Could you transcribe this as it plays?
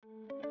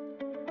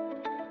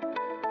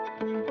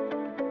Good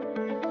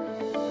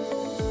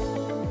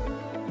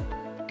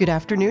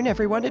afternoon,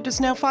 everyone. It is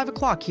now 5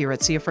 o'clock here at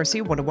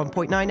CFRC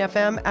 101.9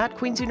 FM at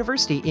Queen's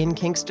University in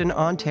Kingston,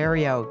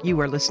 Ontario. You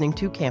are listening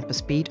to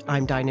Campus Beat.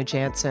 I'm Dinah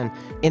Jansen.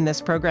 In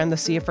this program, the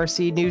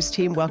CFRC News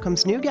team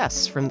welcomes new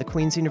guests from the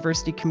Queen's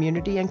University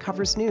community and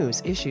covers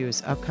news,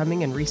 issues,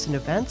 upcoming and recent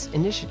events,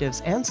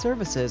 initiatives, and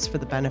services for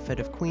the benefit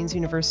of Queen's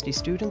University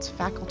students,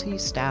 faculty,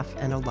 staff,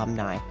 and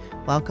alumni.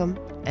 Welcome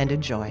and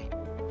enjoy.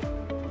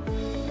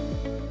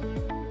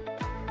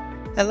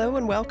 Hello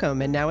and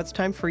welcome, and now it's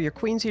time for your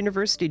Queen's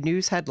University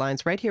news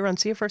headlines right here on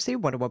CFRC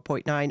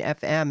 101.9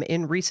 FM.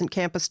 In recent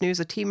campus news,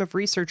 a team of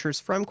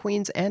researchers from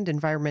Queen's and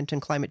Environment and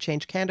Climate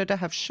Change Canada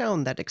have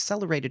shown that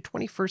accelerated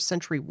 21st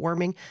century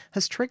warming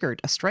has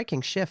triggered a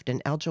striking shift in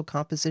algal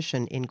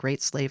composition in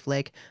Great Slave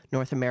Lake,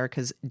 North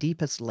America's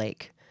deepest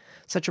lake.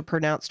 Such a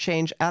pronounced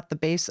change at the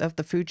base of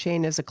the food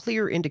chain is a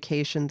clear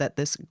indication that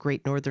this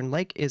Great Northern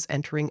Lake is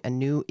entering a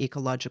new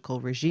ecological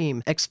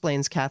regime,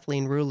 explains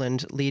Kathleen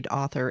Ruland, lead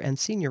author and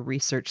senior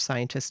research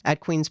scientist at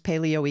Queen's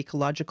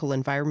Paleoecological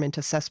Environment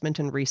Assessment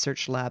and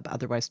Research Lab,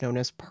 otherwise known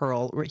as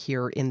PEARL,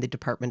 here in the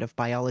Department of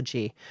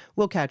Biology.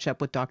 We'll catch up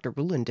with Dr.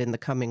 Ruland in the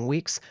coming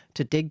weeks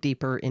to dig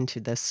deeper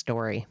into this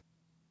story.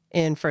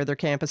 In further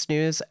campus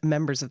news,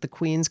 members of the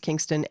Queen's,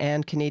 Kingston,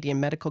 and Canadian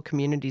medical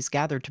communities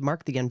gathered to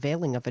mark the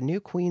unveiling of a new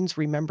Queen's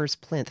Remembers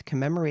plinth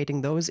commemorating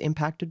those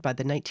impacted by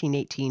the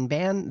 1918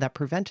 ban that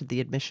prevented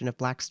the admission of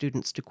Black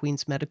students to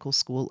Queen's Medical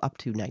School up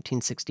to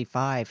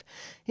 1965.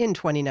 In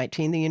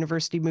 2019, the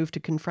university moved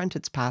to confront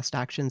its past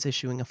actions,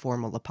 issuing a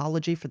formal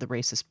apology for the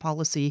racist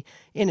policy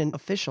in an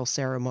official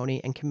ceremony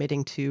and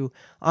committing to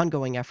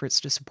ongoing efforts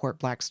to support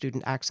Black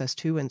student access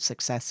to and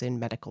success in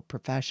medical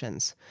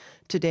professions.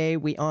 Today,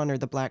 we honor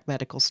the Black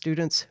medical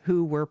students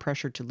who were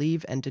pressured to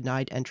leave and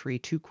denied entry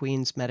to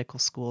Queen's Medical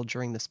School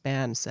during this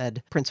ban,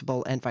 said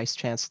Principal and Vice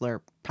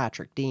Chancellor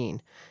Patrick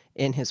Dean.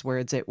 In his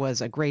words, it was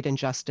a great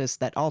injustice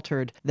that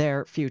altered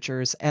their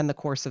futures and the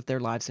course of their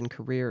lives and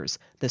careers.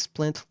 This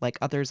plinth, like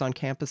others on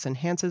campus,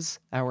 enhances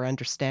our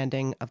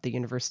understanding of the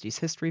university's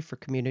history for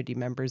community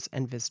members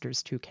and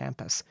visitors to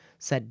campus,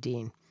 said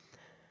Dean.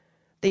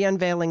 The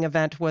unveiling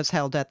event was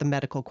held at the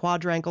Medical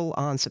Quadrangle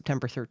on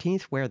September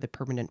 13th, where the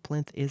permanent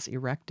plinth is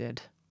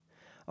erected.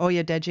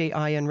 Oyedeji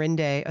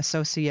Ayanrinde,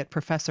 Associate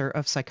Professor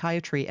of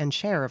Psychiatry and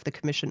Chair of the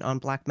Commission on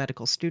Black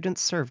Medical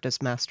Students, served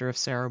as Master of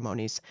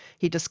Ceremonies.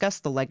 He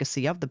discussed the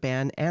legacy of the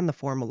ban and the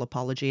formal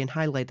apology and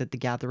highlighted the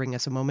gathering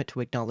as a moment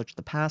to acknowledge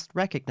the past,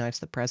 recognize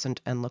the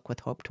present, and look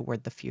with hope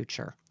toward the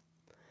future.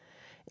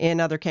 In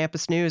other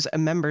campus news,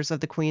 members of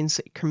the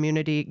Queen's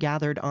community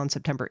gathered on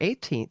September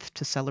 18th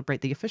to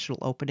celebrate the official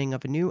opening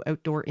of a new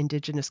outdoor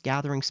Indigenous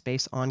gathering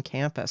space on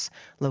campus.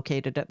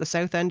 Located at the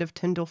south end of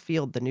Tyndall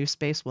Field, the new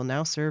space will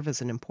now serve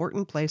as an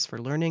important place for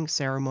learning,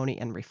 ceremony,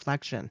 and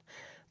reflection.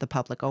 The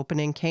public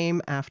opening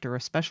came after a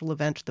special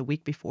event the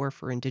week before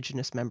for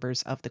Indigenous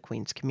members of the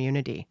Queen's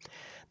community.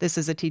 This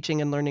is a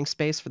teaching and learning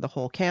space for the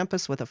whole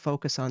campus with a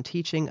focus on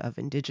teaching of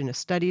Indigenous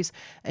studies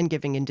and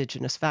giving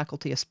Indigenous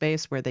faculty a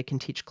space where they can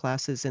teach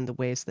classes in the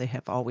ways they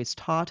have always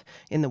taught,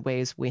 in the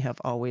ways we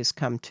have always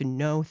come to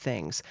know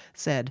things,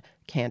 said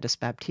Candice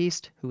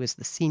Baptiste, who is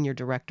the Senior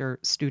Director,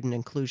 Student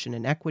Inclusion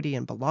and Equity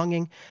and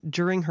Belonging,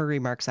 during her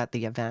remarks at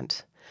the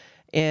event.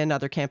 In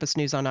other campus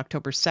news, on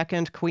October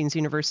 2nd, Queen's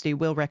University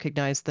will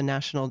recognize the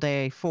National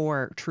Day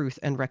for Truth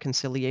and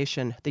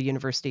Reconciliation. The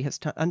university has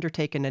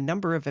undertaken a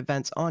number of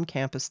events on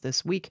campus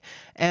this week,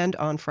 and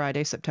on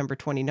Friday, September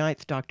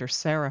 29th, Dr.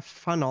 Sarah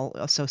Funnell,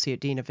 Associate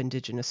Dean of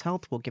Indigenous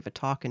Health, will give a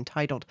talk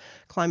entitled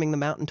Climbing the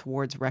Mountain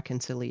Towards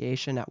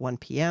Reconciliation at 1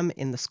 p.m.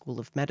 in the School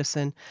of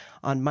Medicine.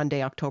 On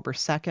Monday, October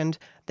 2nd,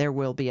 there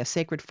will be a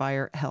sacred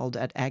fire held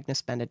at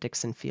Agnes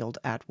Benedictson Field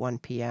at 1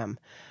 p.m.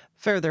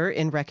 Further,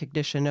 in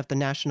recognition of the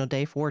National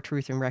Day for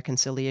Truth and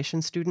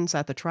Reconciliation, students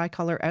at the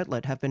Tricolor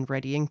Outlet have been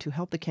readying to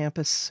help the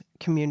campus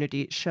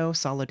community show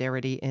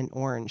solidarity in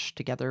orange.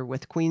 Together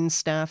with Queen's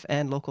staff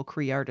and local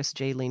Cree artist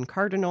Jaylene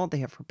Cardinal, they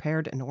have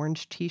prepared an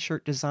orange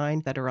t-shirt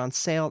design that are on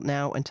sale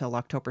now until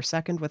October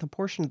 2nd, with a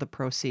portion of the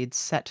proceeds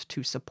set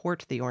to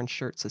support the Orange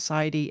Shirt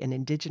Society, an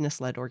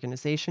Indigenous-led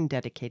organization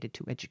dedicated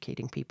to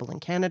educating people in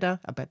Canada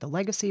about the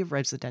legacy of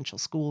residential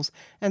schools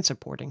and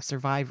supporting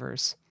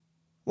survivors.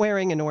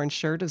 Wearing an orange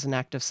shirt is an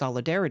act of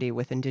solidarity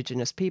with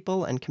Indigenous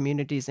people and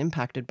communities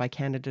impacted by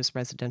Canada's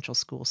residential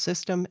school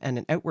system and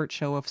an outward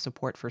show of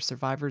support for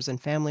survivors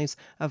and families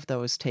of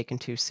those taken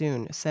too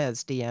soon,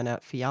 says Deanna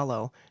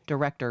Fiallo,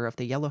 Director of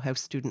the Yellow House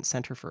Student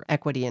Centre for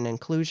Equity and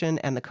Inclusion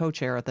and the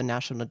co-chair of the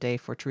National Day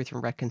for Truth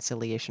and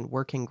Reconciliation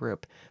Working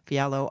Group.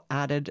 Fiallo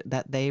added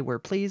that they were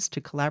pleased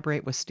to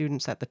collaborate with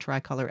students at the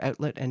Tricolor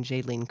Outlet and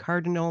Jaylene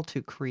Cardinal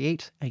to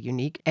create a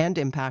unique and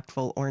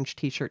impactful orange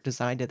t-shirt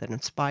design that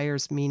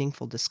inspires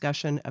meaningful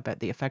discussion about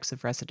the effects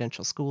of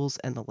residential schools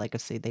and the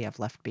legacy they have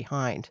left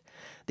behind.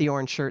 The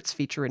orange shirts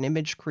feature an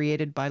image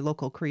created by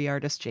local Cree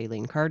artist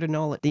Jaylene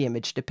Cardinal. The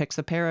image depicts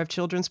a pair of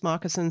children's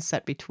moccasins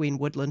set between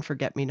woodland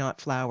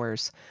forget-me-not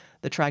flowers.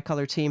 The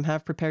Tricolor team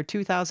have prepared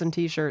 2,000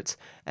 t-shirts,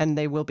 and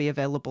they will be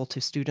available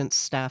to students,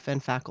 staff,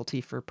 and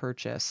faculty for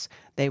purchase.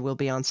 They will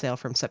be on sale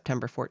from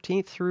September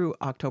 14th through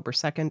October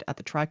 2nd at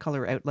the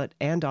Tricolor outlet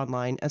and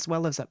online, as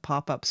well as at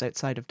pop-ups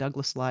outside of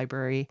Douglas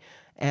Library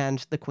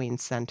and the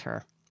Queen's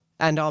Centre.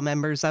 And all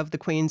members of the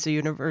Queen's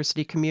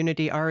University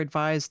community are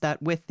advised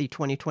that with the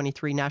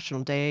 2023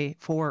 National Day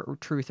for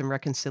Truth and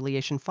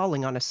Reconciliation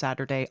falling on a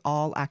Saturday,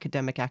 all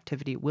academic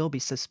activity will be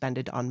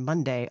suspended on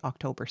Monday,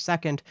 October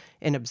 2nd,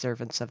 in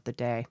observance of the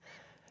day.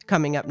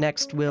 Coming up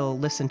next, we'll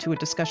listen to a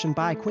discussion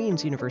by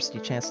Queen's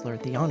University Chancellor,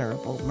 the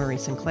Honourable Murray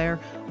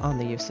Sinclair, on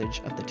the usage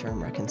of the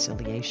term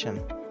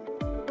reconciliation.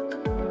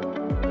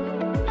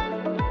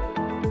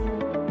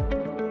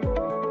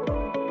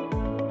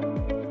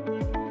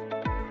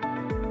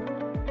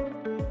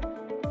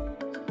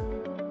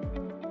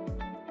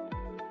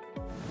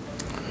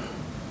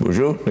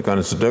 Bonjour,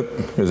 Nikanasuduk,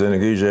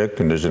 Zenagijek,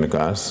 and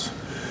Dijanakas,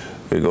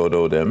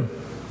 Vigodo Dem.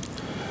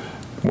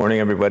 Morning,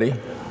 everybody.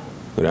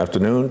 Good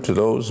afternoon to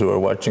those who are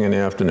watching in the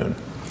afternoon.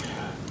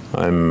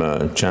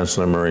 I'm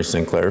Chancellor Murray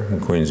Sinclair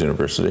from Queen's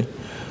University,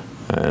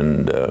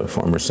 and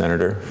former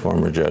senator,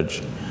 former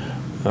judge.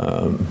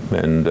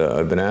 And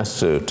I've been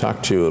asked to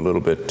talk to you a little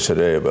bit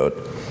today about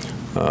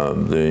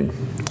the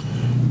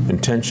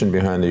intention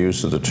behind the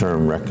use of the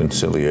term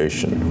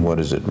reconciliation. What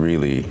is it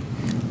really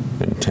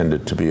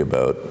intended to be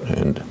about,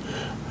 and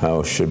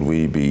how should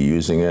we be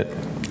using it,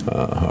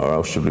 or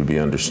how should we be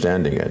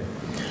understanding it?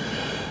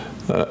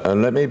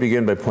 Let me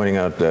begin by pointing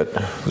out that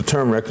the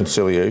term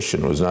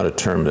reconciliation was not a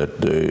term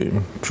that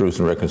the Truth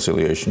and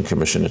Reconciliation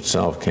Commission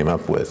itself came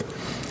up with.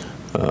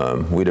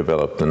 We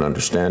developed an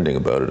understanding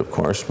about it, of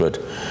course, but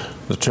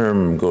the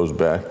term goes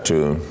back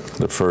to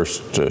the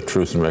first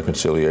Truth and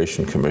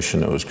Reconciliation Commission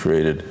that was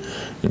created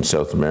in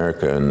South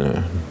America in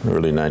the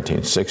early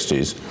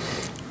 1960s,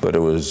 but it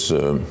was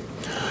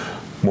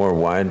more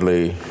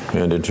widely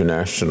and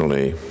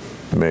internationally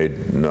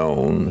made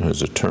known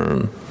as a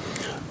term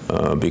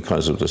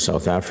because of the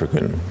South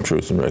African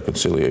Truth and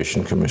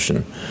Reconciliation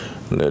Commission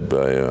led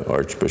by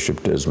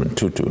Archbishop Desmond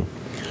Tutu.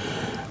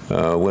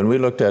 When we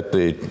looked at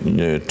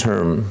the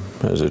term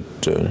as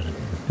it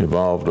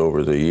evolved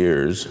over the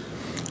years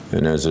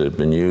and as it had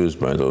been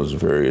used by those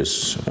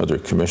various other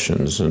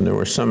commissions, and there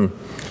were some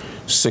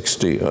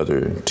 60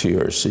 other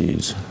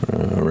TRCs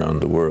around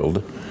the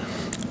world,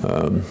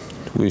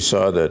 we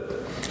saw that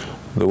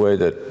the way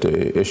that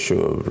the issue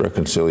of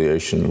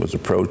reconciliation was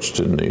approached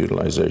in the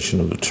utilization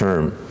of the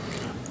term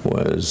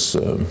was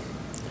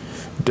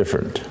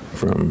different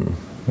from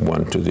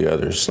one to the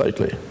other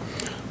slightly.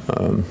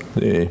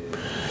 The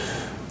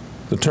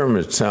term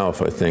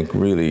itself, I think,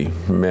 really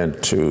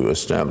meant to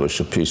establish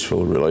a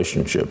peaceful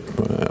relationship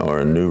or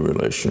a new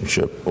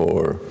relationship,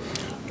 or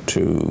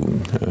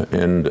to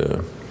end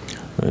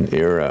an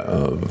era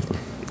of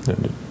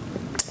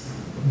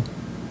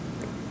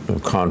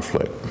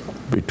conflict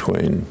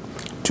between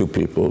two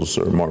peoples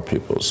or more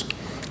peoples.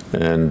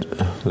 And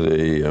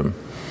the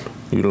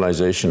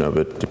utilization of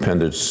it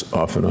depended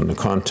often on the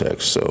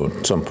context. So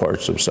in some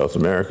parts of South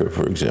America,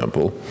 for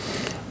example,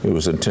 it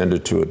was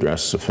intended to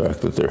address the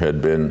fact that there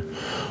had been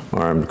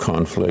armed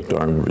conflict,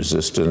 armed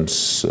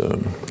resistance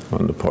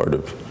on the part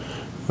of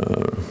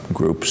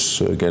groups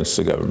against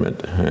the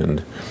government,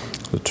 and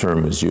the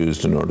term was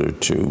used in order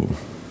to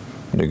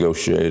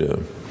negotiate a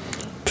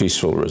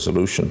peaceful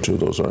resolution to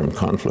those armed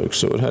conflicts.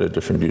 So it had a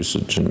different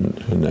usage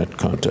in that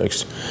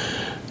context.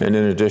 And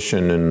in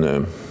addition, in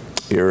the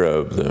era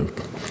of the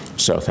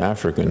South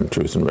African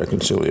Truth and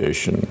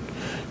Reconciliation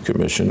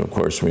Commission, of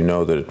course, we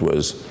know that it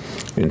was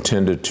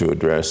intended to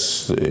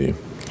address the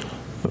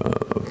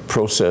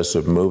process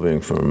of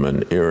moving from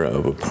an era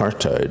of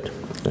apartheid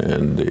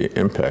and the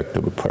impact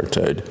of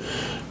apartheid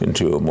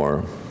into a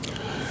more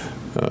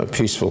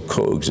peaceful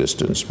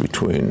coexistence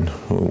between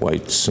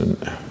whites and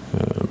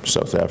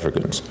South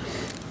Africans.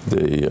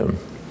 The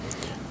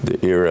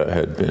era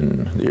of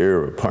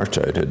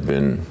apartheid had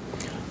been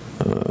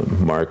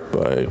marked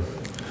by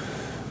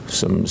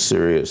some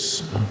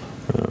serious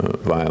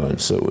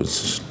violence that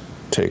was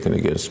taken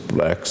against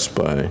blacks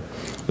by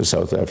the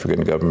South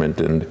African government,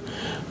 and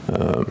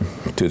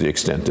to the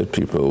extent that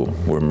people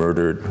were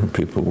murdered,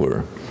 people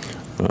were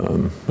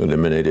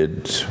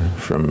eliminated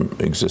from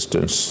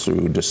existence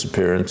through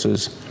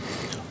disappearances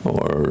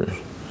or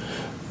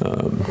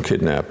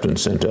kidnapped and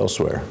sent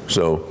elsewhere.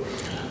 So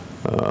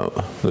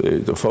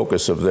the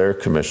focus of their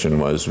commission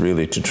was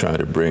really to try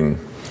to bring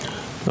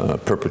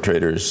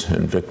perpetrators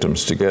and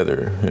victims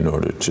together in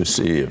order to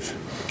see if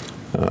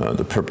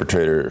the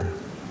perpetrator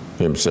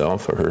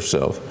himself or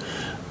herself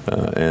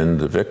and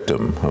the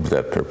victim of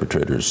that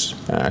perpetrator's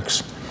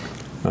acts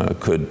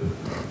could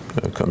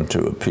come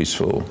to a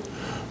peaceful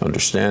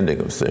understanding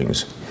of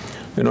things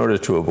in order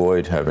to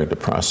avoid having to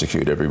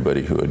prosecute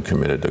everybody who had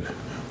committed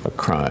a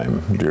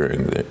crime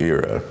during the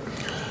era.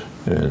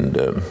 And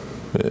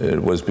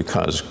it was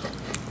because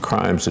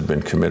crimes had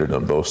been committed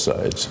on both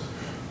sides.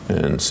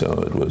 And so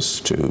it was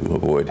to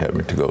avoid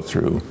having to go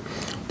through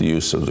the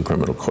use of the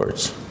criminal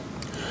courts.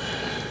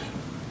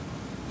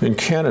 In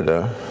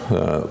Canada,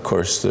 of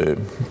course, the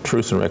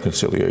Truth and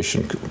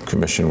Reconciliation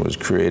Commission was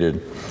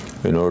created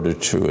in order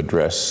to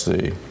address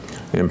the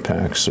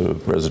impacts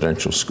of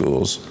residential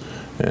schools,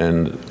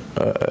 and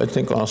I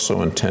think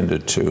also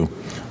intended to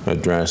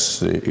address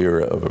the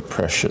era of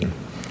oppression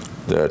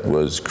that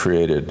was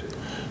created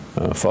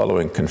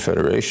following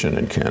Confederation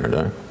in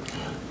Canada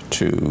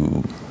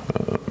to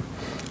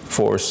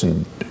force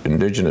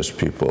Indigenous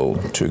people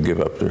to give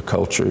up their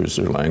cultures,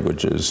 their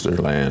languages, their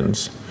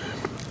lands,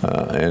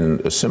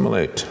 and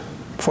assimilate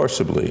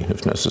forcibly,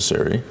 if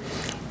necessary,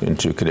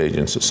 into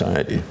Canadian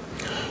society.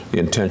 The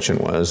intention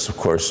was, of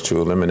course,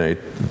 to eliminate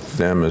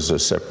them as a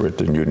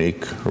separate and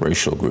unique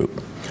racial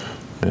group,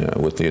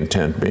 with the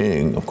intent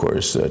being, of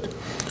course, that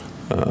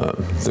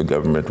the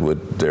government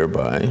would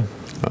thereby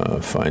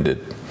find it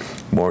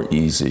more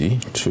easy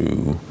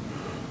to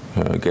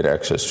get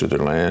access to their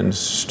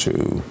lands,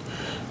 to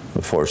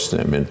force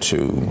them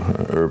into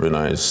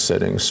urbanized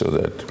settings so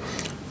that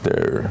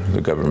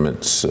the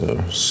government's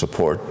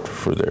support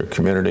for their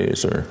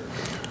communities or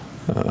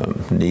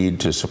need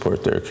to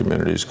support their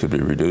communities could be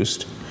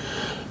reduced.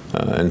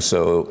 And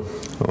so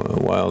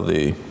while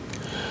the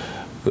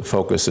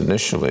focus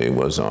initially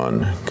was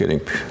on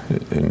getting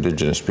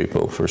Indigenous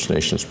people, First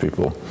Nations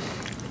people,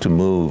 to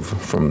move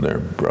from their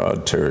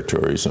broad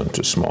territories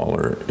onto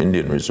smaller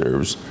Indian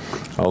reserves,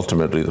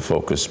 ultimately the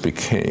focus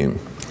became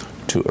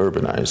to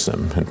urbanize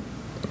them.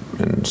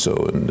 And so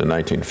in the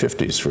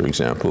 1950s, for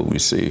example, we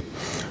see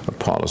a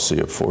policy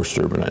of forced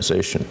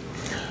urbanization.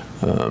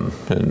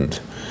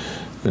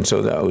 And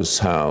so that was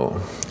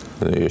how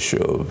the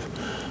issue of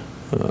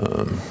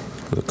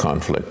the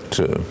conflict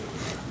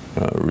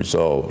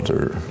resolved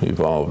or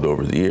evolved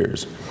over the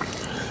years.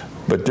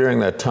 But during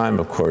that time,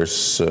 of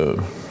course,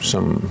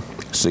 some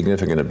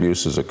significant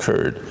abuses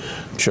occurred.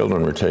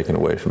 Children were taken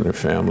away from their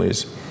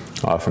families,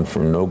 often for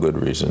no good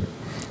reason,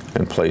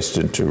 and placed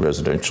into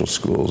residential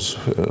schools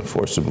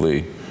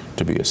forcibly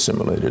to be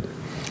assimilated.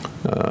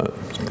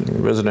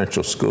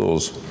 Residential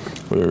schools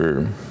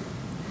were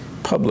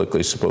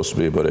publicly supposed to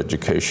be about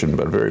education,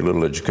 but very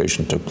little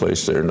education took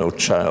place there. No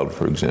child,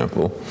 for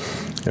example,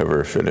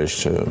 ever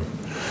finished a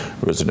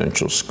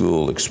residential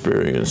school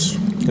experience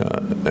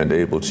and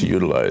able to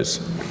utilize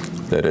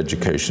that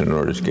education in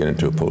order to get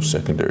into a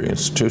post-secondary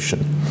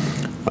institution.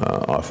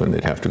 Often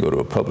they'd have to go to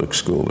a public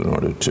school in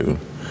order to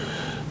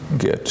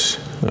get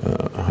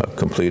a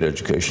complete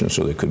education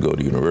so they could go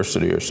to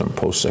university or some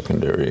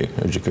post-secondary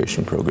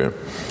education program.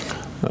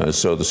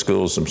 So the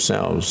schools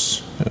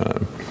themselves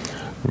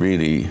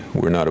really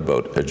were not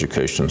about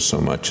education so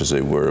much as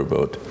they were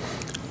about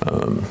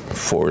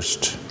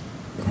forced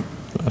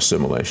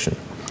assimilation.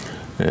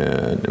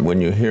 And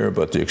when you hear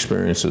about the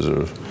experiences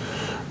of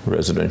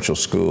residential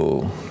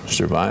school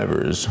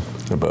survivors,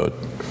 about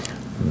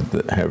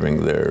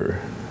having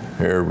their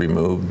hair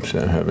removed,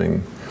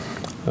 having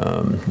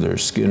their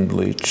skin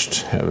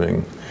bleached,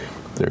 having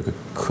their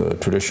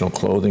traditional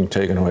clothing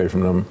taken away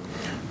from them,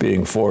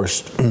 being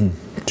forced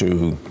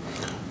to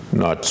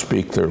not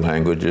speak their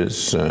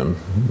languages,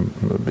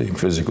 being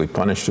physically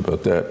punished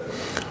about that,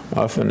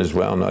 often as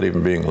well not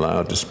even being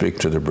allowed to speak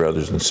to their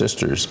brothers and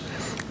sisters,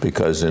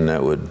 because then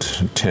that would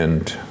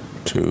tend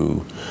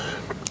to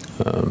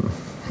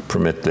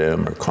permit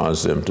them or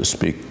cause them to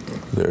speak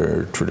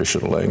their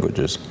traditional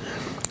languages.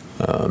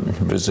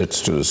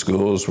 Visits to the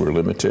schools were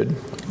limited.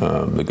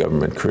 The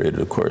government created,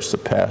 of course, the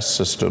pass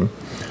system,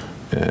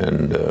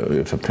 and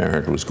if a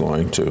parent was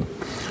going to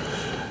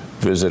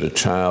visit a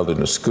child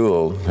in a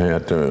school, they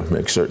had to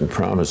make certain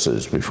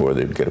promises before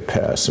they'd get a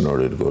pass in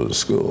order to go to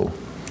school.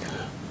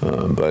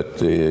 But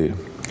the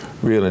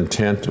real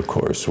intent, of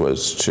course,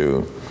 was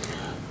to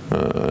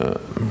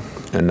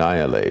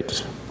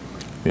annihilate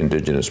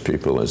Indigenous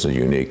people as a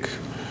unique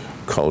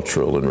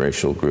cultural and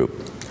racial group.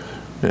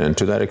 And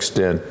to that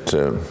extent,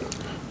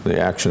 the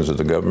actions of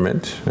the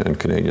government and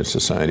Canadian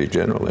society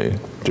generally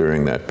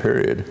during that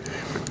period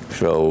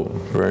fell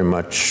very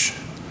much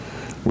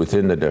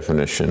within the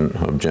definition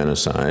of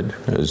genocide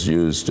as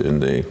used in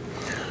the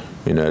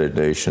United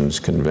Nations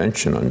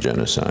Convention on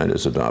Genocide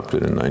as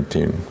adopted in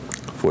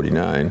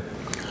 1949,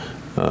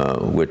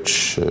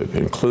 which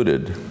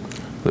included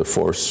the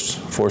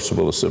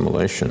forcible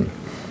assimilation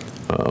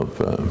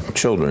of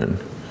children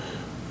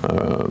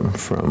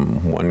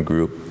from one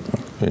group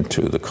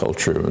into the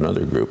culture of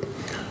another group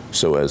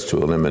so as to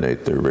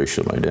eliminate their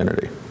racial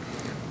identity.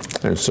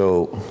 And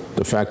so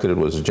the fact that it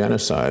was a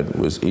genocide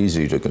was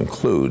easy to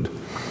conclude,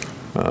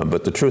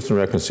 but the Truth and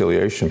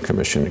Reconciliation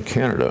Commission in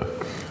Canada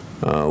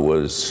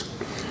was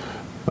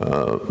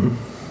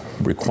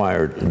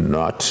required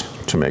not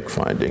to make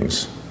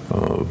findings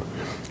of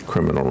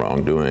criminal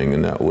wrongdoing,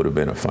 and that would have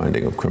been a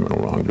finding of criminal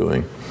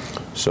wrongdoing.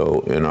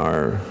 So in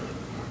our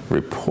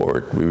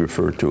report, we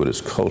refer to it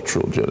as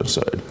cultural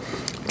genocide.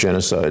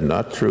 Genocide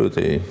not through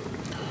the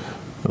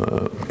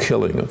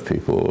killing of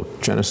people,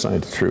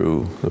 genocide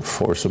through the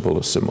forcible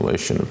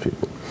assimilation of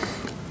people.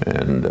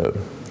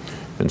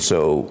 And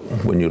so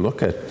when you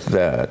look at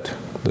that,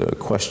 the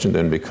question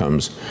then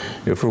becomes,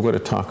 if we're going to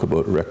talk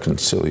about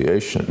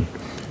reconciliation,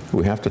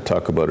 we have to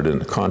talk about it in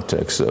the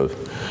context of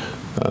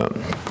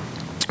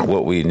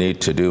what we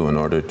need to do in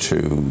order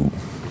to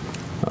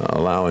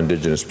allow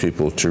Indigenous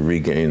people to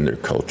regain their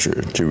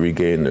culture, to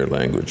regain their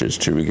languages,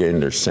 to regain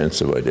their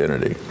sense of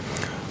identity.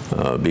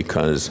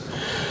 Because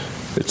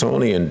it's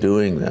only in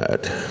doing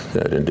that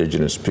that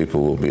Indigenous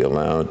people will be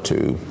allowed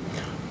to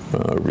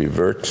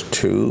revert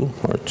to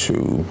or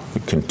to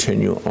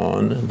continue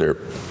on their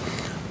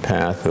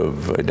path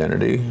of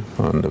identity,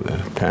 on the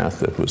path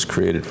that was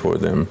created for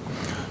them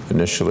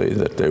initially,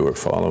 that they were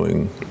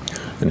following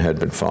and had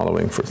been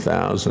following for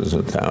thousands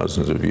and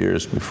thousands of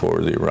years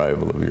before the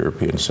arrival of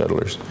European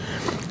settlers,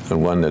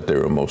 and one that they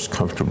were most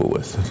comfortable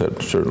with,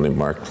 that certainly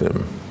marked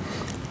them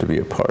to be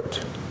a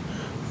part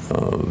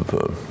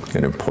of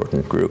an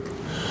important group.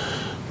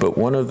 But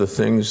one of the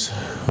things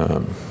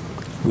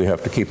we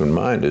have to keep in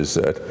mind is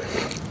that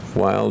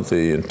while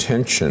the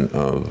intention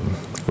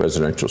of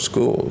residential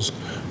schools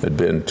had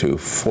been to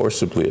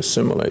forcibly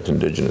assimilate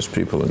Indigenous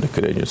people into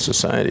Canadian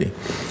society,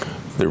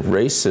 the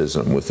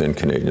racism within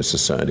Canadian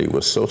society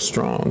was so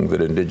strong that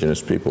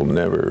Indigenous people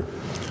never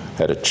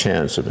had a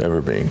chance of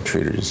ever being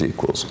treated as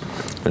equals.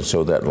 And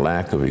so that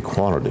lack of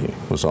equality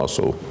was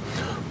also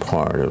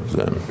part of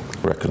the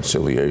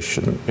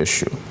reconciliation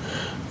issue.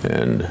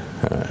 And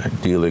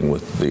dealing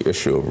with the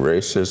issue of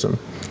racism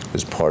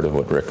is part of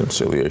what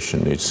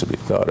reconciliation needs to be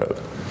thought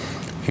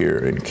of here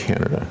in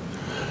Canada.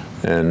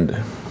 And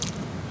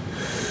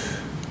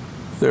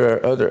there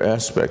are other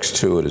aspects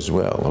to it as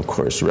well. Of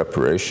course,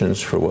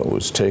 reparations for what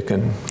was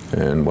taken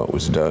and what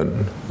was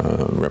done,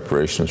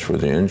 reparations for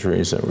the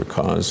injuries that were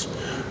caused,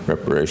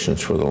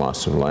 reparations for the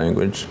loss of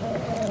language,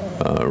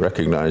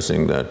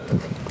 recognizing that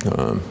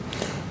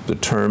the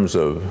terms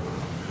of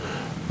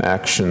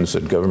actions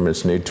that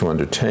governments need to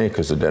undertake,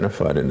 as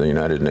identified in the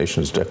United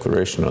Nations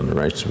Declaration on the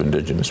Rights of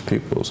Indigenous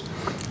Peoples,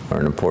 are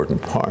an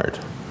important part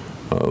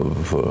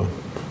of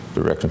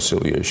the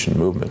reconciliation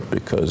movement,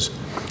 because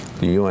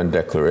the UN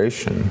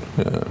Declaration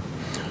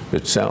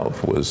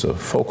itself was a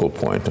focal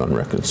point on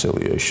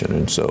reconciliation,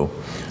 and so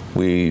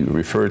we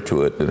refer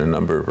to it in a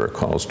number of our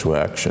calls to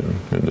action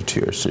in the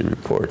TRC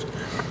report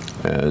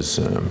as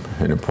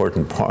an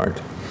important part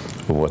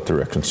of what the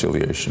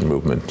reconciliation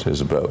movement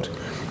is about.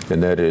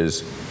 And that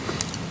is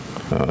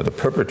the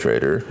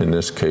perpetrator, in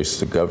this case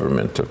the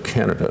government of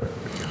Canada,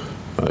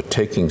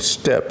 taking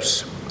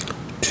steps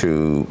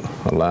to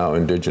allow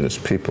Indigenous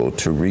people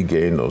to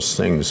regain those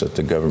things that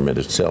the government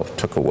itself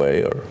took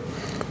away or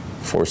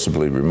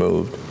forcibly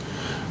removed.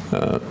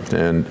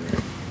 And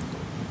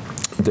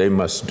they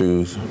must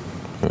do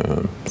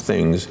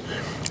things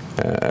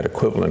at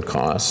equivalent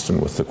cost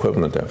and with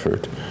equivalent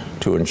effort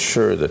to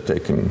ensure that they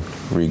can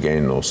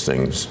regain those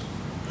things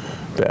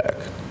back.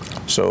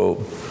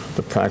 So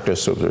the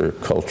practice of their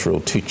cultural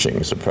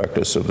teachings, the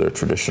practice of their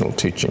traditional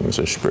teachings,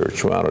 their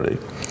spirituality,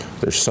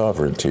 their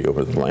sovereignty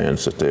over the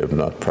lands that they have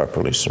not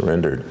properly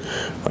surrendered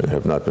or that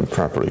have not been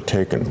properly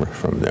taken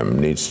from them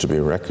needs to be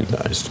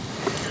recognized.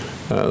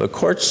 The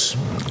courts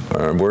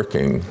are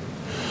working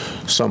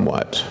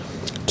somewhat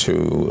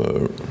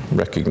to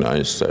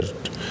recognize that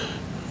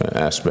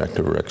aspect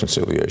of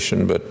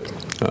reconciliation, but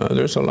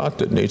there's a lot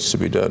that needs to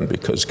be done,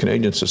 because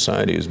Canadian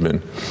society has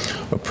been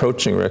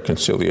approaching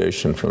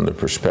reconciliation from the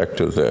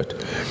perspective that,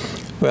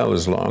 well,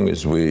 as long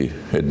as we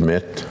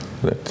admit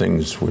that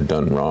things were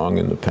done wrong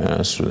in the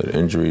past, or that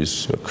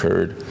injuries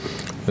occurred,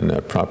 and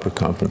that proper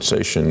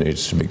compensation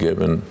needs to be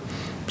given,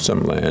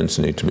 some lands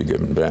need to be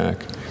given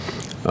back,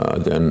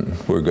 then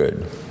we're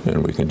good,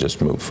 and we can just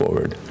move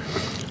forward.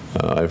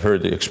 I've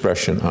heard the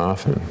expression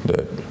often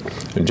that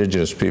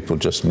Indigenous people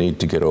just need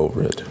to get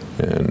over it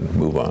and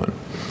move on.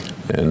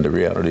 And the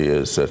reality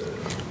is that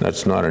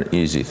that's not an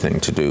easy thing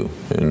to do,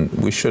 and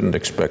we shouldn't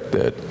expect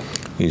that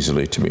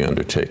easily to be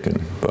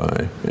undertaken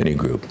by any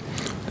group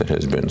that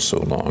has been so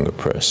long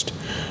oppressed.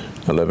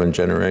 11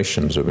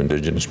 generations of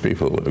Indigenous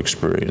people have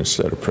experienced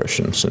that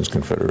oppression since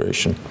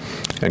Confederation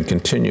and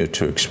continue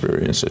to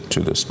experience it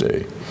to this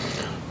day,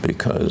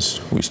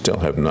 because we still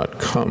have not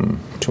come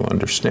to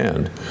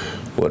understand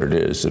what it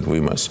is that we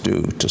must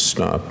do to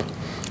stop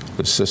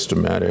the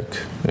systematic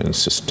and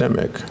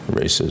systemic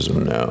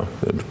racism now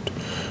that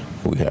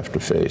we have to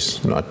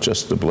face, not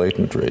just the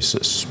blatant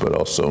racists, but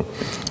also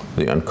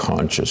the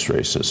unconscious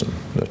racism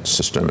that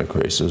systemic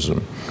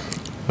racism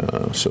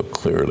so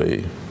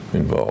clearly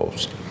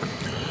involves.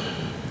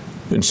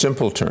 In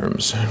simple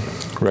terms,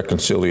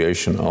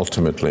 reconciliation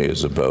ultimately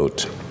is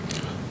about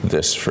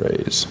this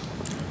phrase: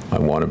 I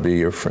want to be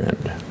your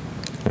friend,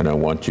 and I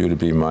want you to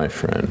be my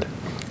friend,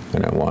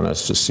 and I want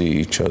us to see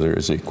each other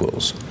as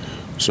equals,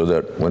 so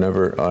that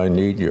whenever I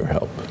need your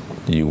help,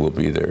 you will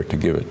be there to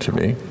give it to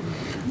me,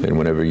 and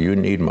whenever you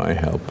need my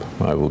help,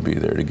 I will be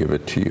there to give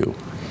it to you.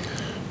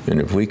 And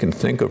if we can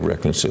think of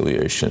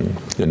reconciliation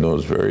in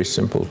those very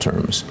simple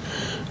terms,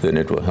 then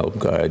it will help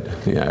guide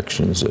the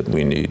actions that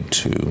we need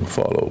to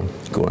follow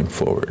going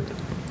forward.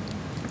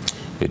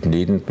 It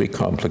needn't be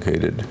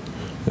complicated,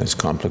 as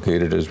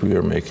complicated as we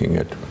are making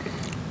it,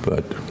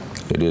 but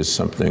it is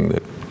something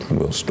that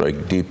will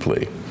strike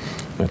deeply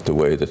at the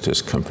way that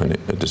this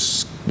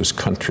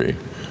country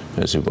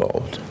has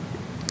evolved.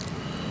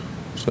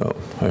 So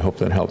I hope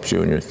that helps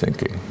you in your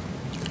thinking.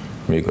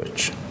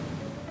 Miigwech.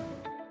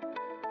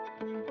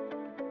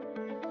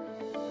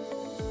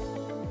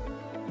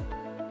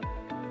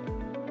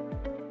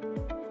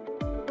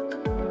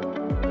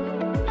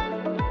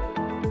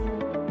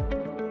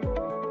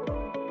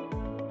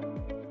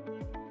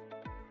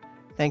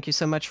 Thank you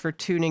so much for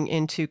tuning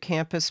into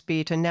Campus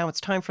Beat. And now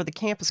it's time for the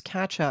Campus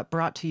Catch-Up,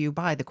 brought to you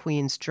by the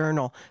Queen's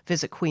Journal.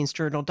 Visit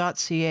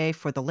queensjournal.ca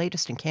for the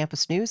latest in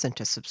campus news and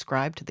to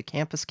subscribe to the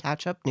Campus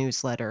Catch-Up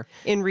newsletter.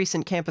 In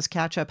recent Campus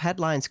Catch-Up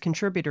headlines,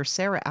 contributor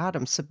Sarah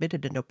Adams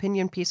submitted an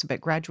opinion piece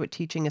about graduate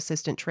teaching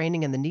assistant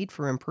training and the need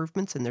for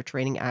improvements in their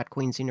training at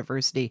Queen's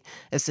University.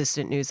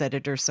 Assistant news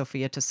editor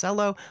Sophia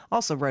Tosello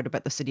also wrote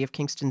about the City of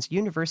Kingston's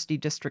University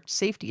District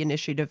Safety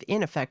Initiative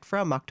in effect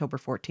from October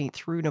 14th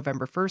through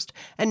November 1st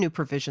and new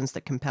provisions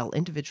that compel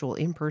individual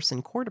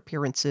in-person court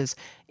appearances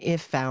if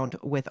found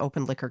with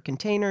open liquor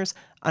containers,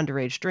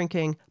 underage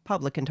drinking,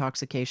 public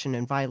intoxication,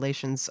 and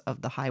violations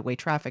of the Highway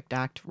Traffic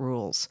Act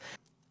rules.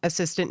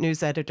 Assistant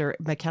news editor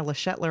Michaela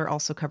Shetler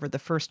also covered the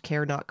first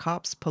Care Not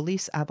Cops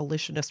police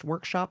abolitionist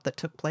workshop that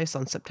took place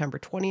on September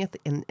 20th,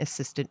 and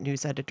assistant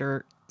news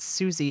editor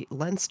Susie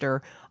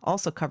Lenster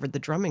also covered the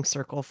drumming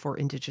circle for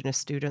Indigenous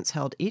students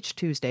held each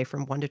Tuesday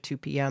from 1 to 2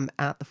 p.m.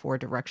 at the Four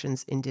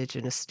Directions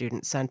Indigenous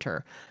Student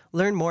Center.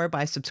 Learn more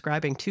by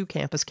subscribing to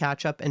Campus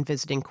Catch-Up and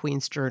visiting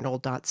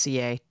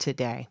queensjournal.ca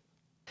today.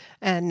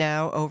 And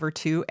now over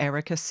to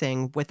Erica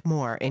Singh with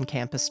more in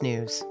Campus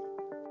News.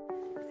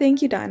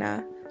 Thank you,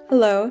 Donna.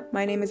 Hello,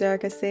 my name is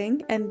Erica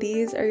Singh, and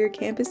these are your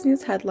Campus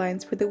News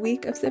headlines for the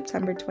week of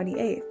September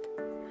 28th.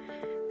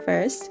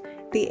 First,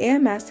 the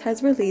AMS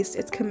has released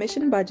its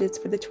commission budgets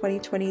for the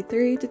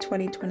 2023 to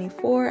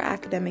 2024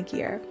 academic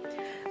year.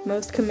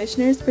 Most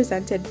commissioners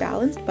presented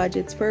balanced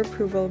budgets for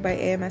approval by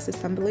AMS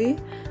Assembly,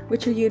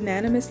 which are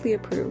unanimously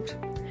approved.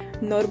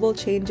 Notable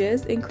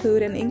changes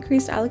include an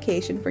increased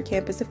allocation for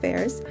campus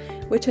affairs,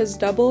 which has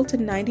doubled to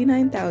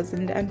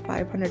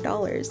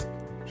 $99,500.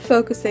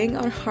 Focusing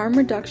on harm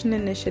reduction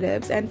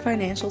initiatives and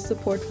financial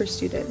support for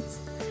students.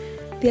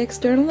 The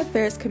External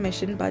Affairs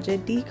Commission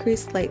budget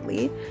decreased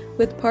slightly,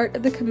 with part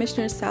of the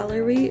commissioner's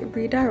salary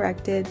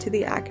redirected to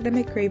the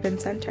Academic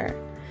Grievance Center.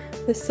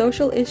 The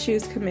Social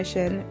Issues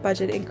Commission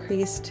budget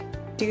increased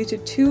due to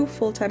 2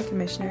 full-time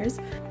commissioners,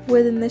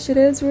 with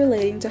initiatives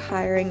relating to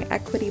hiring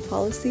equity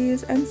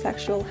policies and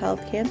sexual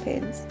health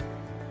campaigns.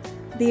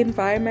 The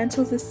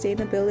Environmental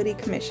Sustainability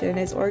Commission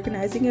is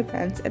organizing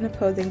events and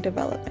opposing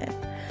development,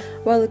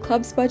 while the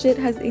club's budget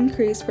has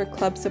increased for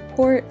club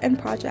support and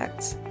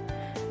projects.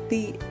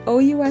 The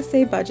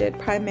OUSA budget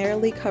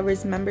primarily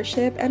covers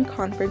membership and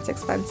conference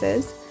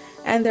expenses,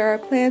 and there are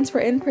plans for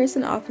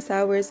in-person office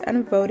hours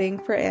and voting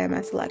for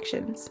AMS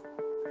elections.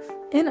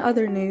 In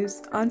other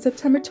news, on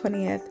September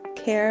 20th,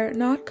 Care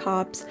Not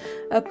Cops,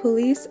 a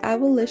police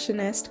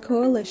abolitionist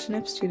coalition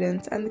of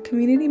students and the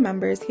community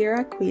members here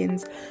at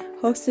Queen's,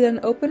 hosted an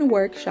open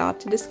workshop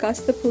to discuss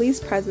the police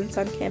presence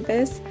on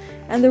campus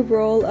and the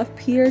role of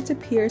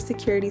peer-to-peer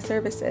security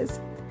services,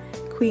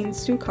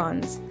 Queen's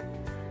StuCons.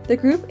 The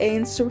group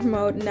aims to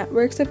promote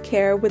networks of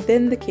care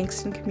within the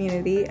Kingston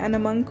community and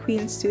among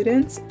Queen's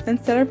students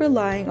instead of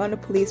relying on a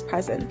police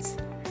presence.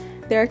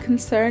 They are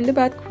concerned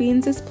about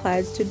Queen's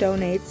pledge to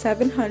donate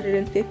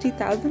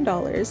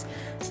 $750,000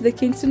 to the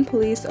Kingston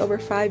Police over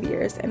 5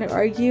 years and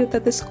argue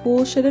that the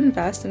school should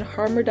invest in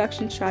harm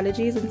reduction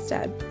strategies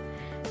instead.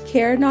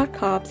 Care Not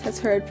Cops has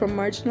heard from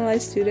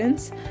marginalized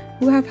students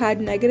who have had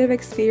negative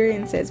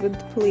experiences with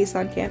the police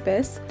on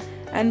campus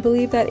and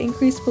believe that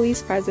increased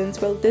police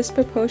presence will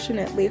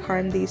disproportionately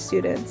harm these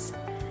students.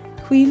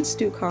 Queen's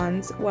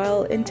StuCons,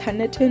 while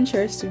intended to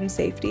ensure student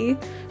safety,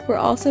 were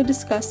also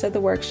discussed at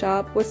the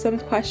workshop, with some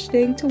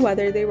questioning to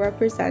whether they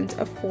represent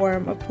a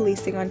form of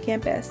policing on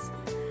campus.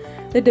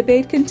 The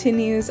debate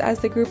continues as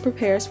the group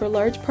prepares for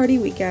large party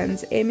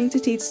weekends, aiming to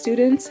teach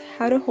students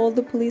how to hold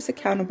the police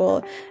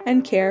accountable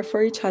and care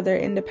for each other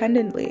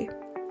independently.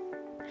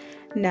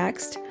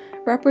 Next,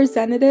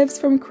 representatives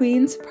from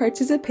Queen's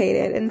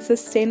participated in the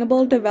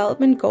Sustainable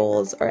Development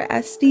Goals, or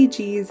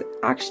SDGs,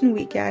 Action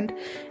Weekend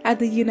at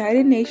the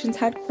United Nations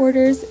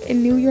headquarters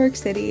in New York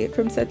City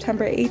from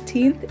September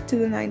 18th to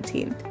the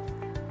 19th.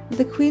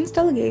 The Queen's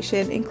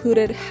delegation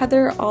included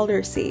Heather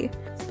Aldersey,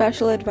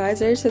 Special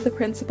Advisor to the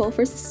Principal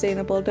for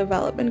Sustainable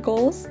Development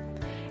Goals,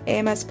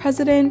 AMS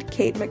President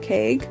Kate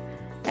McCaig,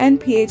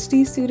 and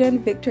PhD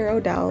student Victor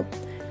Odell.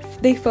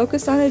 They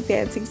focused on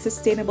advancing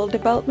Sustainable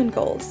Development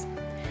Goals.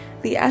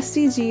 The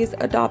SDGs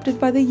adopted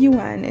by the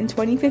UN in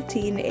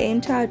 2015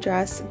 aim to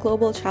address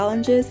global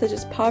challenges such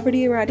as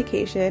poverty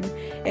eradication,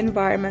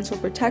 environmental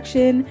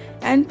protection,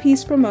 and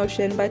peace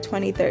promotion by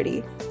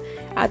 2030.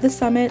 At the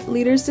summit,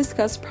 leaders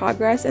discussed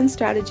progress and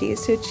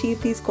strategies to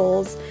achieve these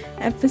goals,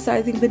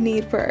 emphasizing the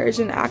need for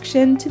urgent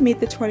action to meet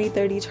the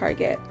 2030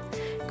 target.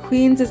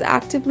 Queen's is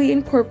actively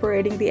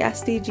incorporating the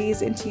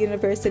SDGs into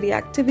university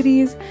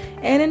activities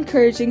and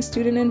encouraging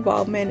student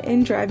involvement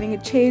in driving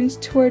a change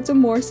towards a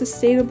more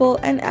sustainable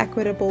and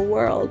equitable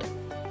world.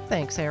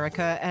 Thanks,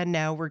 Erica. And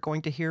now we're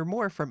going to hear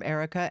more from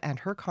Erica and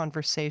her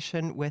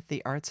conversation with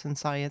the Arts and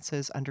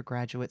Sciences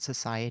Undergraduate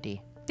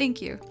Society. Thank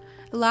you.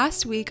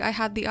 Last week, I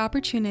had the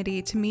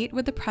opportunity to meet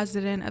with the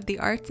president of the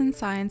Arts and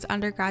Science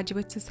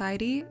Undergraduate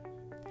Society.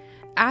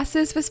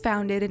 ASSIS was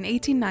founded in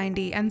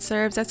 1890 and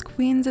serves as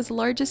Queen's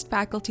largest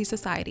faculty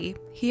society.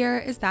 Here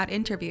is that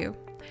interview.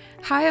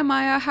 Hi,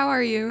 Amaya, how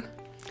are you?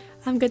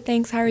 I'm good,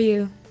 thanks. How are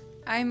you?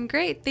 I'm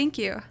great, thank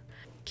you.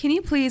 Can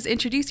you please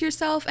introduce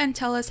yourself and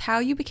tell us how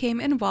you became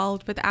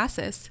involved with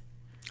ASSIS?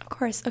 Of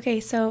course. Okay,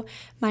 so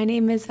my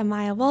name is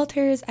Amaya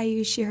Walters. I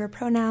use she, her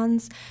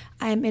pronouns.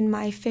 I'm in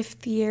my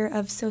 5th year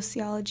of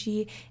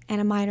sociology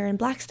and a minor in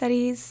Black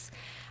Studies.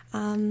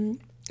 In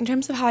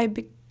terms of how I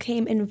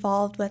became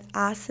involved with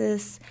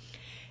ASSIS,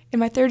 in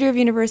my 3rd year of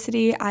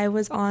university, I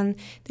was on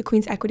the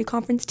Queen's Equity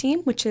Conference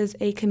team, which is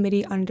a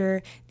committee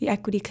under the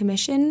Equity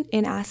Commission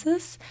in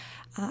ASSIS.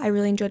 I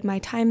really enjoyed my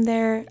time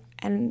there,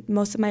 and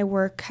most of my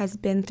work has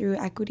been through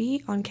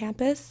equity on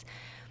campus.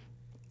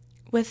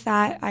 With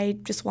that, I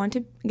just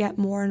wanted to get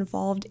more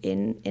involved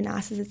in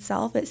ASSIS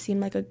itself. It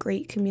seemed like a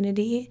great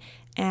community,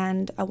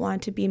 and I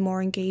wanted to be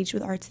more engaged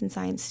with arts and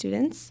science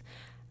students.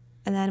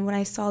 And then when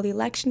I saw the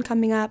election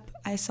coming up,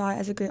 I saw it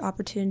as a great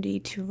opportunity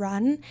to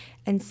run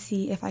and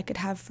see if I could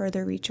have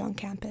further reach on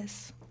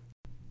campus.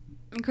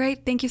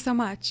 Great, thank you so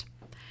much.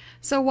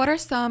 So what are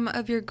some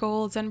of your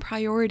goals and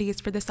priorities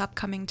for this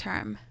upcoming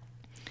term?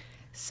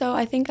 So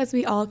I think, as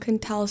we all can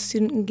tell,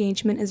 student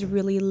engagement is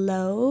really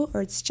low,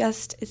 or it's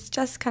just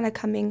kind of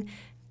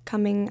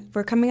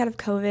we're coming out of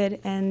COVID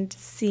and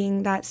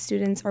seeing that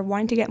students are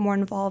wanting to get more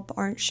involved but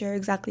aren't sure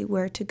exactly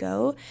where to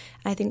go.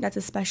 I think that's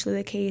especially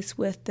the case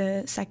with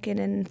the 2nd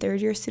and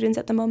 3rd year students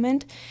at the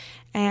moment.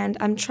 And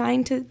I'm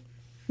trying to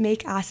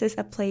make ASSIS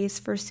a place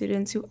for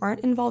students who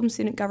aren't involved in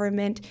student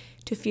government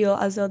to feel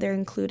as though they're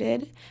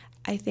included.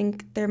 I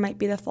think there might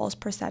be the false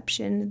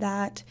perception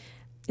that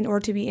in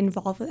order to be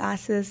involved with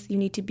ASSIS, you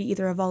need to be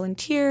either a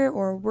volunteer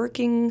or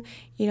working,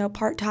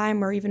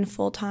 part-time or even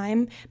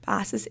full-time. But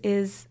ASSIS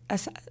is a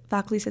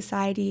faculty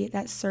society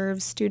that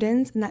serves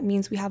students, and that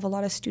means we have a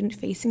lot of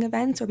student-facing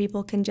events where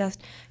people can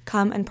just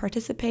come and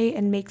participate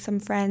and make some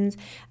friends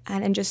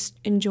and just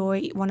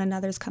enjoy one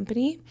another's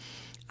company.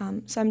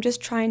 So I'm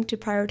just trying to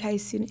prioritize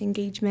student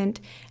engagement,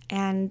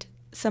 and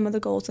some of the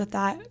goals with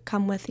that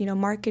come with,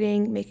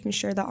 marketing, making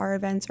sure that our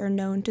events are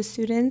known to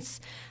students,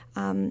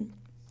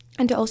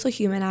 and to also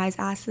humanize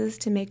ASSIS,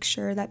 to make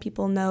sure that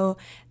people know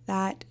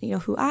that,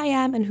 who I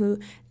am and who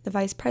the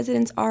vice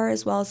presidents are,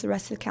 as well as the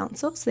rest of the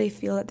council, so they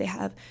feel that they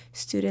have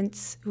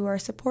students who are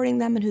supporting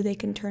them and who they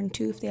can turn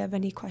to if they have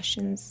any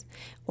questions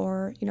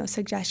or,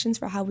 suggestions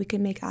for how we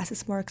can make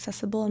ASSIS more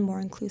accessible and more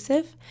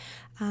inclusive.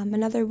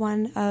 Another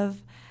one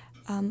of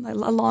a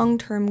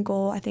long-term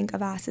goal, I think,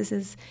 of ASSIS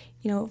is,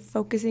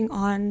 focusing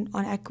on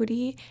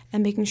equity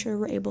and making sure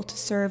we're able to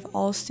serve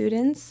all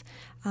students.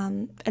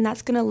 And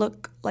that's going to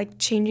look like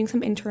changing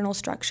some internal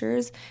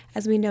structures.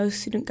 As we know,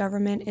 student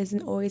government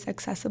isn't always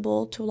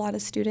accessible to a lot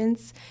of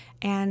students.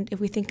 And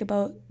if we think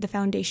about the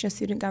foundation of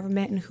student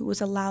government and who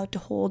was allowed to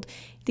hold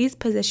these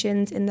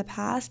positions in the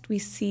past, we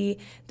see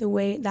the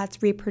way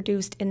that's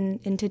reproduced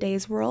in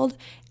today's world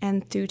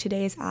and through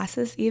today's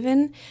ASSIS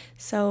even.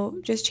 So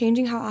just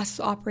changing how ASSIS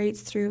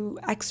operates through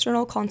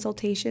external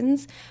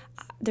consultations.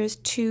 There's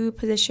 2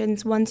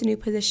 positions. One's a new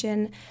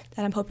position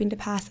that I'm hoping to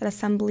pass at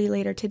Assembly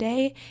later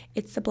today.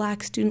 It's the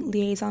Black Student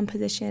Liaison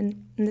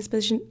position, and this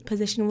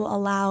position will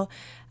allow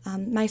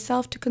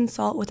myself to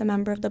consult with a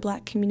member of the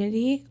Black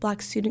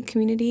student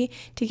community,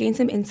 to gain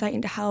some insight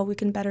into how we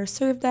can better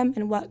serve them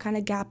and what kind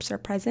of gaps are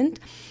present.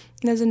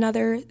 And there's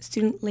another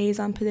student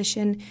liaison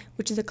position,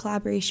 which is a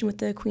collaboration with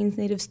the Queen's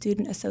Native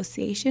Student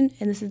Association,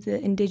 and this is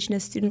the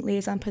Indigenous Student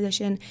Liaison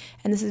position,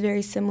 and this is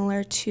very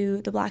similar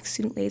to the Black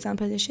Student Liaison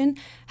position.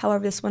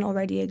 However, this one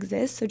already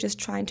exists, so just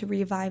trying to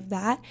revive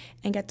that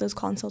and get those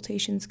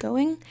consultations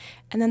going.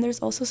 And then there's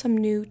also some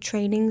new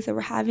trainings that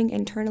we're having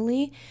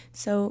internally.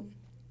 So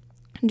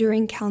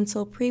during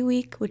council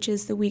pre-week, which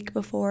is the week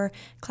before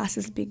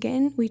classes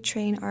begin, we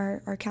train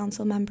our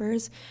council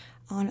members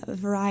on a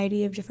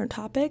variety of different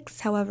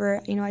topics.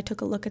 However, I took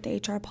a look at the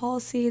HR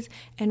policies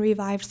and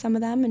revived some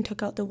of them and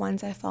took out the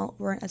ones I felt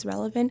weren't as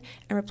relevant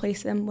and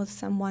replaced them with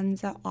some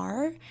ones that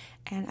are.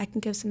 And I can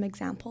give some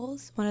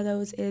examples. One of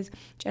those is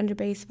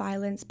gender-based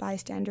violence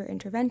bystander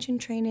intervention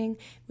training,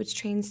 which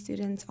trains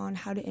students on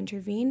how to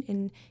intervene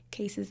in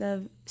cases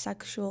of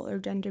sexual or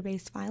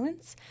gender-based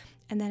violence.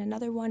 And then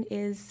another one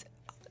is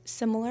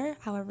similar,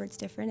 however it's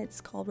different.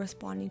 It's called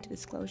Responding to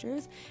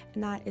Disclosures,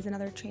 and that is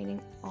another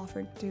training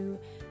offered through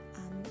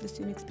the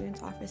Student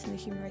Experience Office and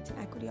the Human Rights and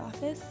Equity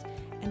Office,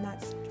 and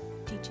that's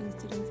teaching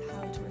students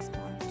how to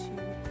respond to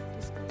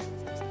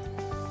disclosures.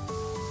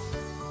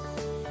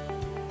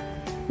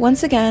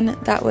 Once again,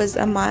 that was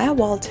Amaya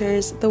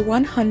Walters, the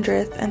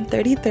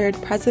 133rd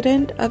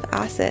president of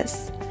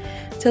ASIS.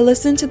 To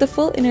listen to the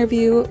full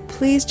interview,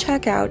 please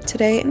check out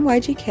Today in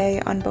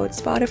YGK on both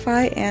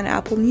Spotify and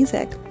Apple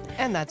Music.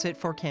 And that's it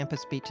for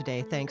Campus Beat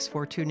today. Thanks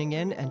for tuning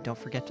in, and don't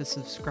forget to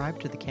subscribe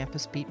to the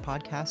Campus Beat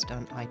podcast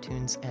on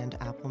iTunes and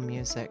Apple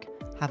Music.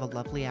 Have a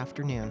lovely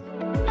afternoon.